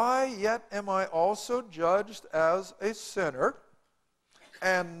 why yet am I also judged as a sinner,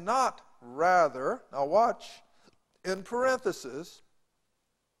 and not rather, now watch, in parenthesis,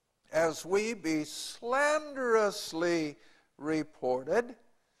 as we be slanderously reported,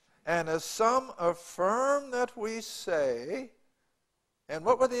 and as some affirm that we say. And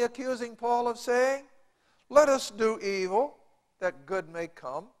what were they accusing Paul of saying? Let us do evil, that good may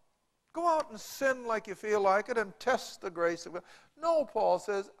come. Go out and sin like you feel like it and test the grace of God. No, Paul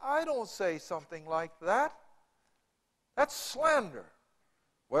says, I don't say something like that. That's slander.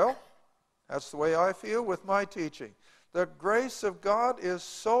 Well, that's the way I feel with my teaching. The grace of God is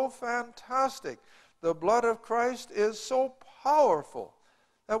so fantastic. The blood of Christ is so powerful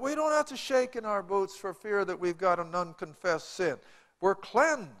that we don't have to shake in our boots for fear that we've got an unconfessed sin. We're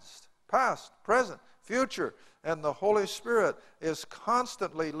cleansed, past, present, future, and the Holy Spirit is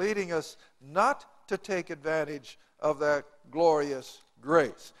constantly leading us not to take advantage of that glorious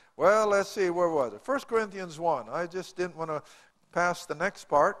grace. Well, let's see, where was it? 1 Corinthians 1. I just didn't want to pass the next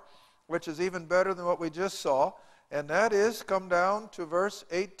part, which is even better than what we just saw, and that is, come down to verse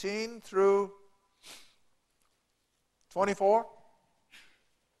 18 through 24.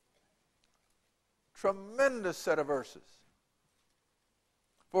 Tremendous set of verses.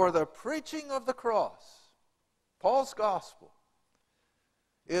 For the preaching of the cross, Paul's gospel,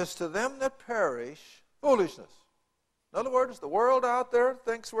 is to them that perish foolishness. In other words, the world out there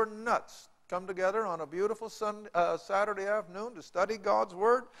thinks we're nuts. Come together on a beautiful Saturday afternoon to study God's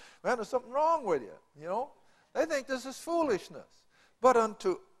Word. Man, there's something wrong with you, you know. They think this is foolishness. But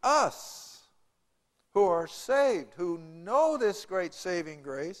unto us who are saved, who know this great saving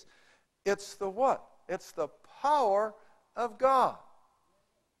grace, it's the what? It's the power of God.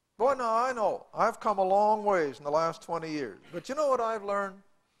 Boy, now I know I've come a long ways in the last 20 years. But you know what I've learned?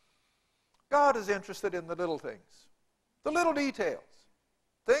 God is interested in the little things, the little details,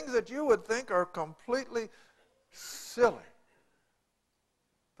 things that you would think are completely silly.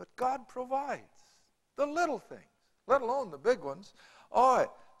 But God provides the little things, let alone the big ones. All right,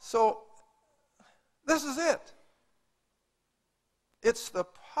 so this is it. It's the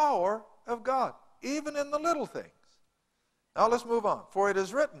power of God, even in the little things. Now let's move on. For it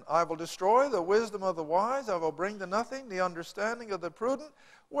is written, I will destroy the wisdom of the wise, I will bring to nothing the understanding of the prudent.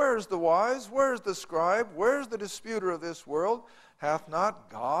 Where is the wise? Where is the scribe? Where is the disputer of this world? Hath not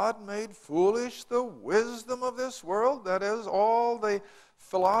God made foolish the wisdom of this world? That is, all the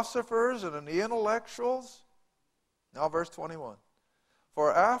philosophers and the intellectuals. Now verse 21.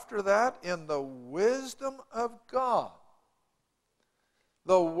 For after that, in the wisdom of God,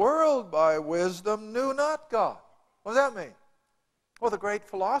 the world by wisdom knew not God. What does that mean? Well, the great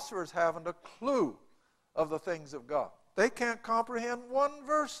philosophers haven't a clue of the things of God. They can't comprehend one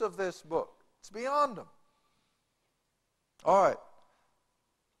verse of this book. It's beyond them. All right.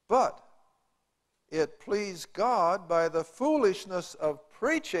 But it pleased God by the foolishness of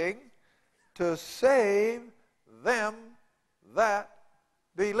preaching to save them that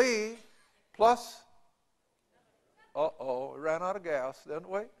believe, plus, we ran out of gas, didn't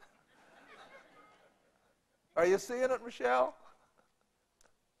we? Are you seeing it, Michelle?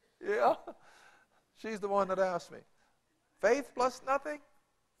 Yeah? She's the one that asked me. Faith plus nothing?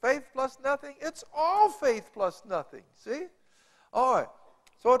 Faith plus nothing? It's all faith plus nothing, see? All right.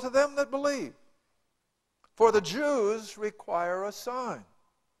 So to them that believe. For the Jews require a sign.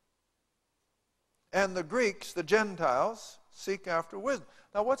 And the Greeks, the Gentiles, seek after wisdom.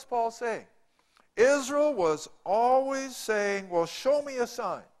 Now what's Paul saying? Israel was always saying, well, show me a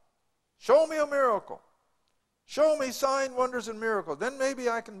sign. Show me a miracle. Show me sign, wonders, and miracles. Then maybe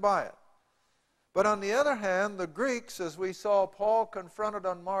I can buy it. But on the other hand, the Greeks, as we saw Paul confronted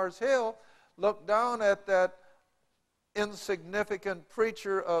on Mars Hill, looked down at that insignificant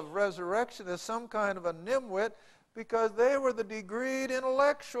preacher of resurrection as some kind of a nimwit, because they were the degreed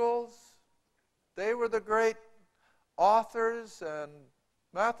intellectuals. They were the great authors and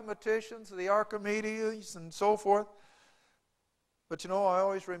mathematicians, the Archimedes and so forth. But you know, I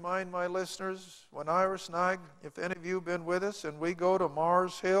always remind my listeners, when Iris and I, if any of you have been with us, and we go to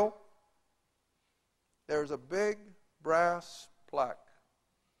Mars Hill, there's a big brass plaque.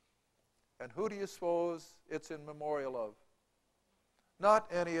 And who do you suppose it's in memorial of? Not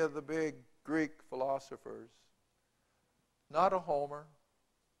any of the big Greek philosophers, not a Homer,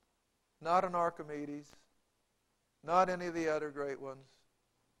 not an Archimedes, not any of the other great ones,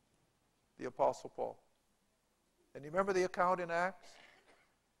 the Apostle Paul. And you remember the account in Acts?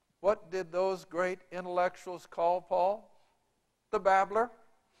 What did those great intellectuals call Paul? The babbler.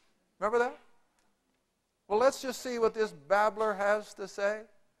 Remember that? Well, let's just see what this babbler has to say.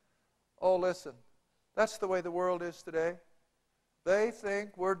 Oh, listen, that's the way the world is today. They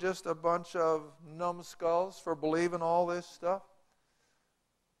think we're just a bunch of numbskulls for believing all this stuff.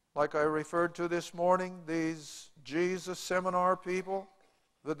 Like I referred to this morning, these Jesus seminar people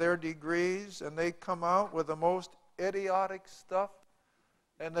with their degrees, and they come out with the most idiotic stuff,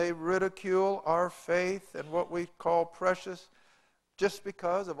 and they ridicule our faith and what we call precious just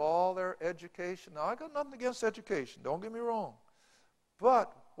because of all their education. Now, I got nothing against education, don't get me wrong.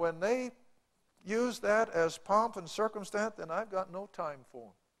 But when they use that as pomp and circumstance, then I've got no time for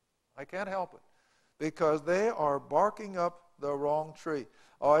them. I can't help it, because they are barking up the wrong tree.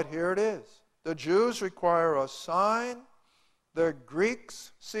 All right, here it is. The Jews require a sign. The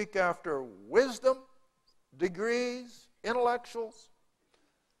Greeks seek after wisdom, degrees, intellectuals.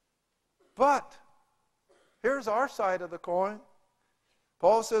 But here's our side of the coin.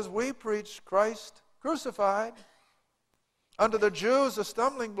 Paul says, we preach Christ crucified. Unto the Jews a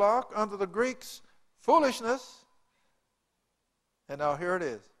stumbling block, unto the Greeks foolishness. And now here it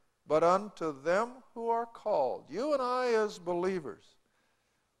is. But unto them who are called, you and I as believers,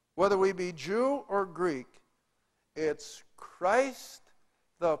 whether we be Jew or Greek, it's Christ,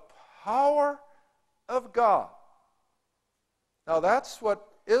 the power of God. Now that's what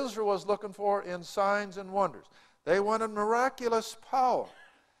Israel was looking for in signs and wonders. They wanted miraculous power.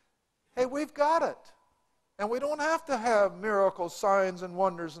 Hey, we've got it. And we don't have to have miracles, signs, and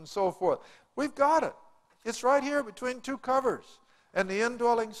wonders and so forth. We've got it. It's right here between two covers and the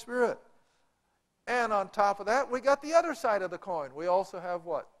indwelling Spirit. And on top of that, we got the other side of the coin. We also have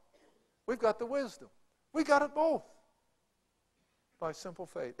what? We've got the wisdom. We got it both by simple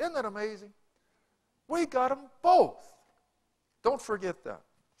faith. Isn't that amazing? We got them both. Don't forget that.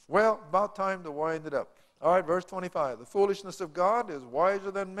 Well, about time to wind it up. All right, verse 25. The foolishness of God is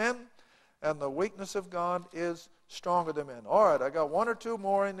wiser than men, and the weakness of God is stronger than men. All right, I got one or two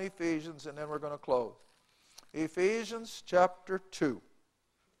more in Ephesians, and then we're going to close. Ephesians chapter 2.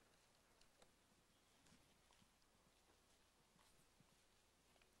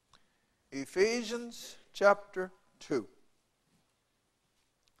 Ephesians chapter 2.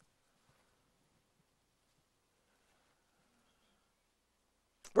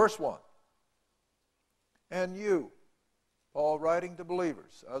 Verse 1. And you, Paul writing to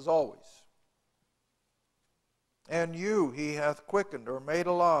believers, as always, and you he hath quickened or made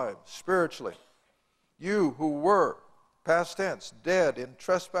alive spiritually, you who were, past tense, dead in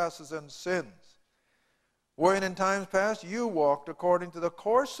trespasses and sins, wherein in times past you walked according to the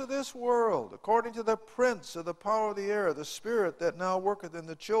course of this world, according to the prince of the power of the air, the spirit that now worketh in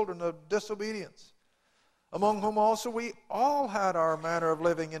the children of disobedience, among whom also we all had our manner of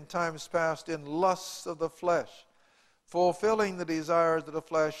living in times past in lusts of the flesh, fulfilling the desires of the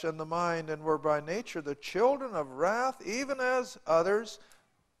flesh and the mind, and were by nature the children of wrath, even as others,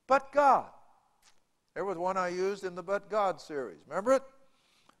 but God. There was one I used in the But God series. Remember it?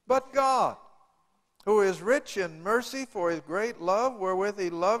 But God, who is rich in mercy for his great love wherewith he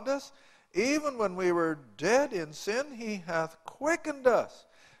loved us, even when we were dead in sin, he hath quickened us,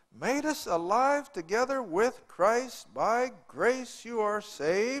 made us alive together with Christ. By grace you are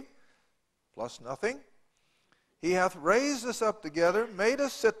saved, plus nothing. He hath raised us up together, made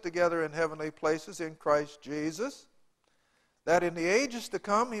us sit together in heavenly places in Christ Jesus, that in the ages to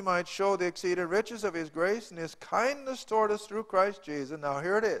come he might show the exceeding riches of his grace and his kindness toward us through Christ Jesus. Now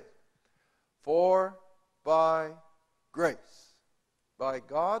here it is. For by grace, by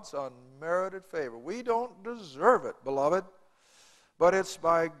God's unmerited favor. We don't deserve it, beloved, but it's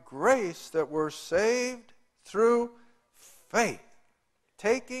by grace that we're saved through faith,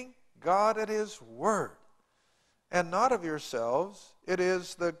 taking God at his word, and not of yourselves. It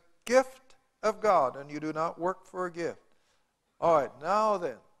is the gift of God, and you do not work for a gift. All right, now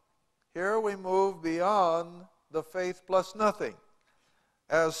then, here we move beyond the faith plus nothing.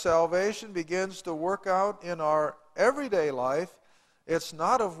 As salvation begins to work out in our everyday life, it's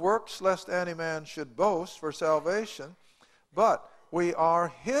not of works lest any man should boast for salvation, but we are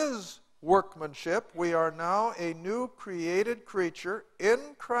his workmanship. We are now a new created creature in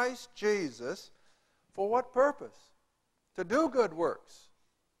Christ Jesus. For what purpose? To do good works.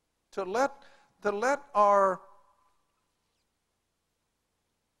 To let our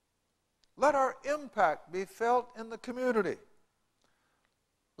impact be felt in the community.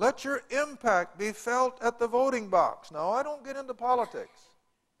 Let your impact be felt at the voting box. Now, I don't get into politics,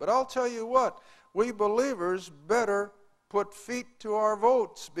 but I'll tell you what, we believers better put feet to our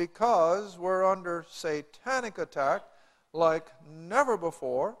votes, because we're under satanic attack like never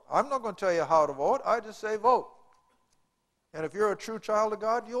before. I'm not going to tell you how to vote. I just say vote. And if you're a true child of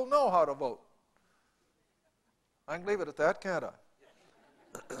God, you'll know how to vote. I can leave it at that, can't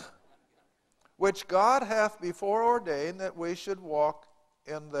I? Which God hath before ordained that we should walk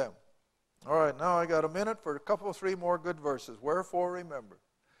in them. All right, now I got a minute for a couple, three more good verses. Wherefore remember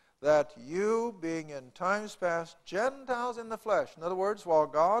that you, being in times past Gentiles in the flesh, in other words, while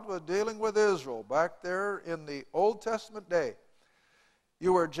God was dealing with Israel back there in the Old Testament day,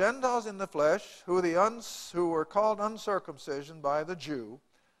 you were Gentiles in the flesh, who were called uncircumcision by the Jew.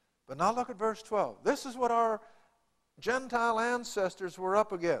 But now look at verse 12. This is what our Gentile ancestors were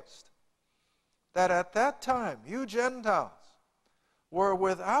up against. That at that time, you Gentiles were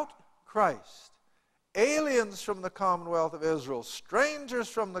without Christ, aliens from the commonwealth of Israel, strangers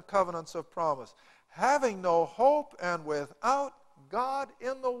from the covenants of promise, having no hope and without God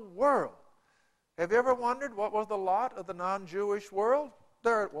in the world. Have you ever wondered what was the lot of the non-Jewish world?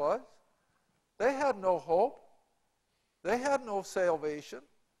 There it was. They had no hope. They had no salvation.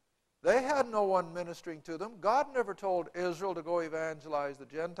 They had no one ministering to them. God never told Israel to go evangelize the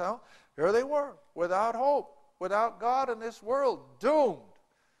Gentile. Here they were, without hope, without God in this world, doomed.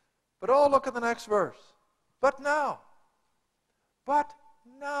 But oh, look at the next verse. But now,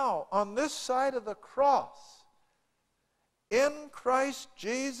 on this side of the cross, in Christ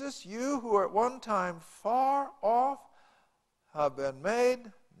Jesus, you who were at one time far off have been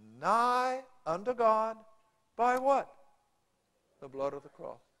made nigh unto God by what? The blood of the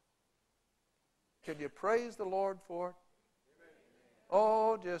cross. Can you praise the Lord for it?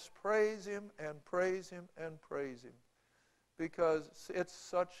 Oh, just praise him and praise him and praise him. Because it's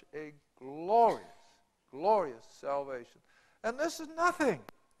such a glorious, glorious salvation. And this is nothing.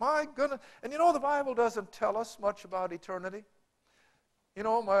 My goodness. And you know, the Bible doesn't tell us much about eternity. You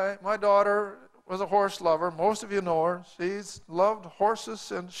know, my daughter was a horse lover. Most of you know her. She's loved horses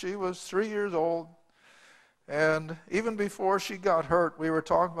since she was 3 years old. And even before she got hurt, we were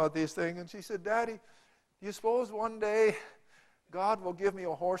talking about these things. And she said, Daddy, do you suppose one day God will give me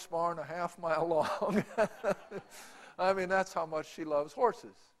a horse barn a half mile long? I mean, that's how much she loves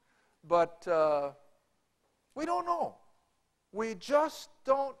horses. But we don't know. We just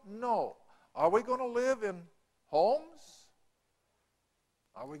don't know. Are we going to live in homes?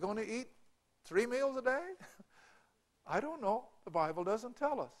 Are we going to eat 3 meals a day? I don't know. The Bible doesn't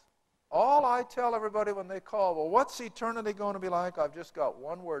tell us. All I tell everybody when they call, well, what's eternity going to be like? I've just got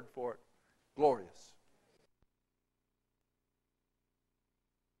one word for it. Glorious.